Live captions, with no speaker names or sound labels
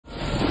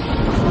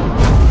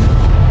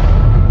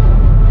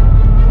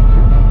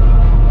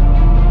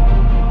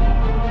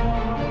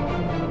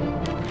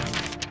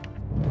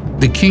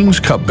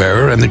king's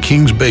cupbearer and the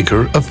king's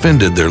baker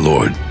offended their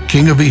lord,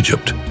 king of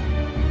Egypt.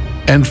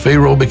 And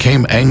Pharaoh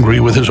became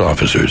angry with his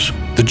officers,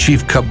 the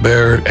chief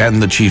cupbearer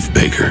and the chief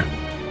baker.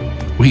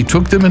 He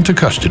took them into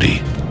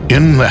custody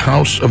in the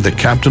house of the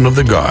captain of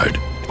the guard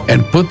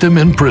and put them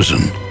in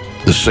prison,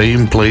 the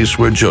same place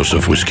where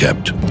Joseph was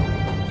kept.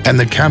 And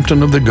the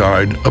captain of the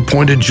guard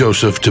appointed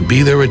Joseph to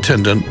be their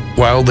attendant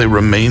while they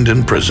remained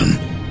in prison.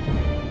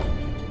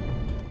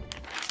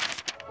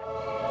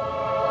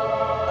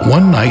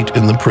 One night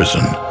in the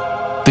prison,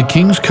 the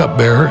king's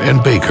cupbearer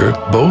and baker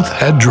both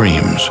had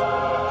dreams.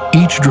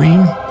 Each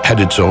dream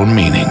had its own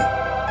meaning.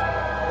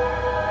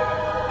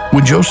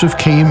 When Joseph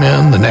came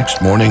in the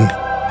next morning,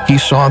 he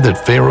saw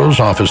that Pharaoh's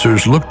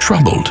officers looked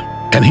troubled,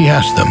 and he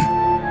asked them,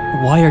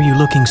 "Why are you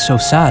looking so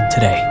sad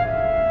today?"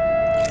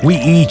 "We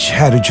each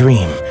had a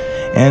dream,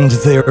 and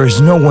there is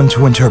no one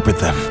to interpret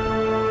them."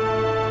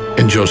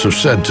 And Joseph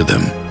said to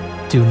them,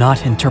 "Do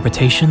not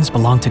interpretations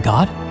belong to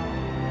God?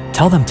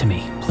 Tell them to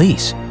me,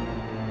 please."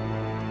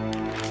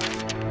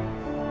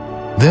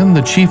 Then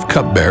the chief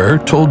cupbearer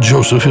told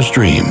Joseph his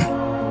dream.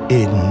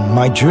 "In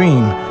my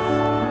dream,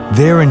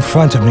 there in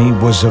front of me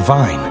was a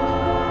vine,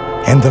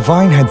 and the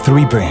vine had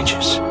 3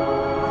 branches.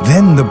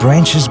 Then the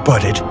branches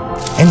budded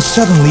and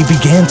suddenly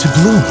began to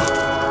bloom.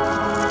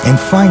 And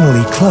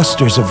finally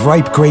clusters of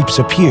ripe grapes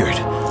appeared.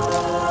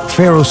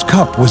 Pharaoh's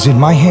cup was in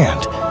my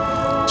hand,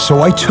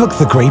 so I took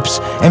the grapes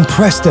and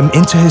pressed them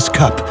into his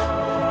cup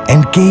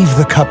and gave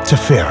the cup to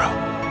Pharaoh."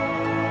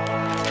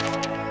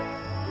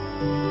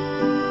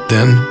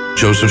 Then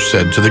Joseph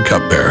said to the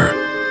cupbearer,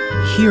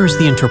 Here's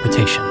the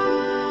interpretation.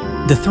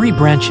 The 3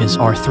 branches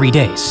are 3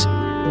 days.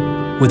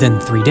 Within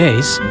 3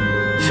 days,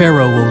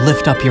 Pharaoh will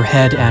lift up your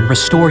head and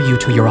restore you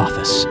to your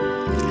office.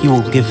 You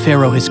will give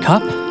Pharaoh his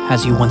cup,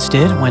 as you once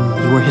did when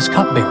you were his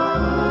cupbearer.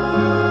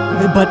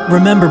 But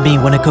remember me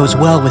when it goes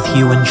well with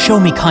you and show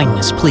me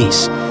kindness,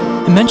 please.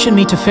 And mention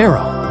me to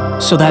Pharaoh,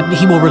 so that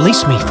he will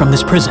release me from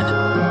this prison.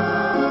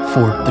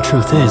 For the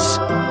truth is,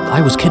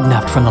 I was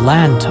kidnapped from the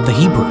land of the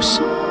Hebrews,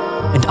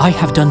 and I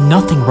have done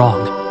nothing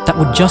wrong that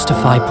would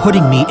justify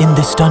putting me in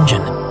this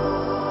dungeon."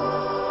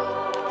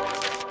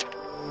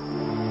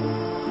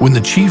 When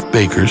the chief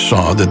baker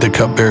saw that the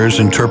cupbearer's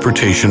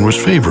interpretation was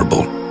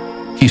favorable,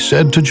 he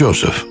said to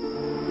Joseph,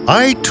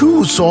 "I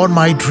too saw in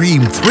my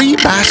dream 3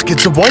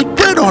 baskets of white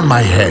bread on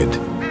my head.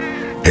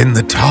 In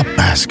the top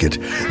basket,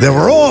 there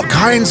were all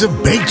kinds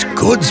of baked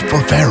goods for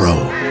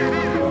Pharaoh.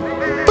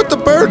 But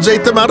the birds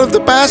ate them out of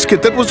the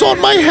basket that was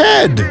on my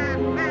head."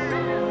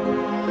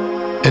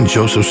 And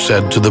Joseph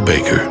said to the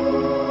baker,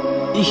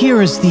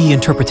 Here is the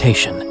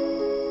interpretation.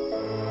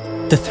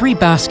 The 3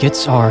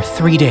 baskets are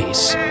 3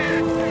 days.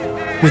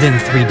 Within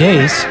 3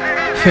 days,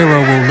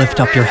 Pharaoh will lift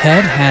up your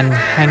head and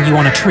hang you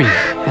on a tree,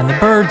 and the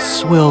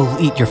birds will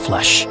eat your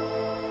flesh.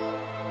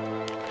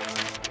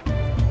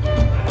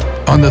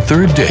 On the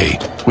 3rd day,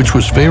 which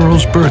was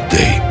Pharaoh's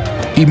birthday,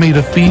 he made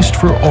a feast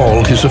for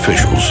all his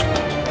officials.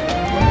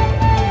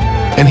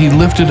 And he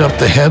lifted up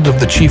the head of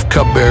the chief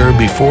cupbearer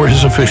before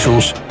his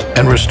officials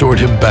and restored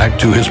him back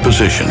to his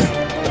position,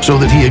 so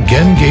that he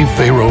again gave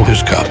Pharaoh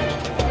his cup.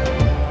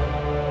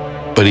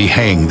 But he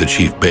hanged the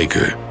chief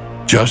baker,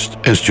 just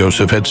as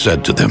Joseph had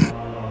said to them.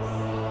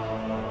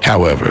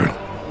 However,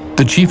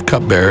 the chief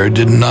cupbearer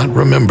did not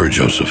remember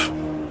Joseph.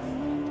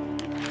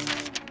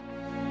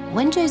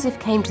 When Joseph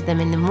came to them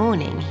in the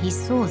morning, he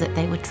saw that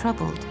they were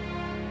troubled.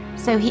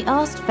 So he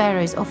asked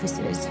Pharaoh's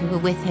officers who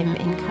were with him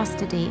in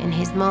custody in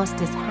his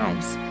master's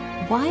house,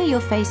 "Why are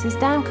your faces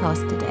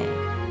downcast today?"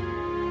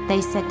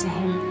 They said to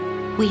him,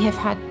 "We have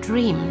had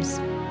dreams,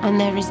 and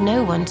there is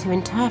no one to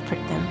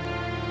interpret them."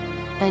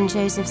 And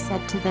Joseph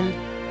said to them,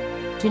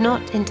 "Do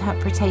not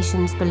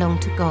interpretations belong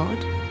to God?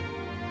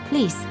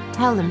 Please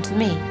tell them to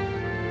me."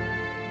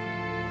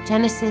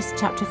 Genesis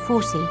chapter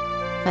 40,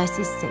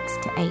 verses 6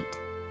 to 8.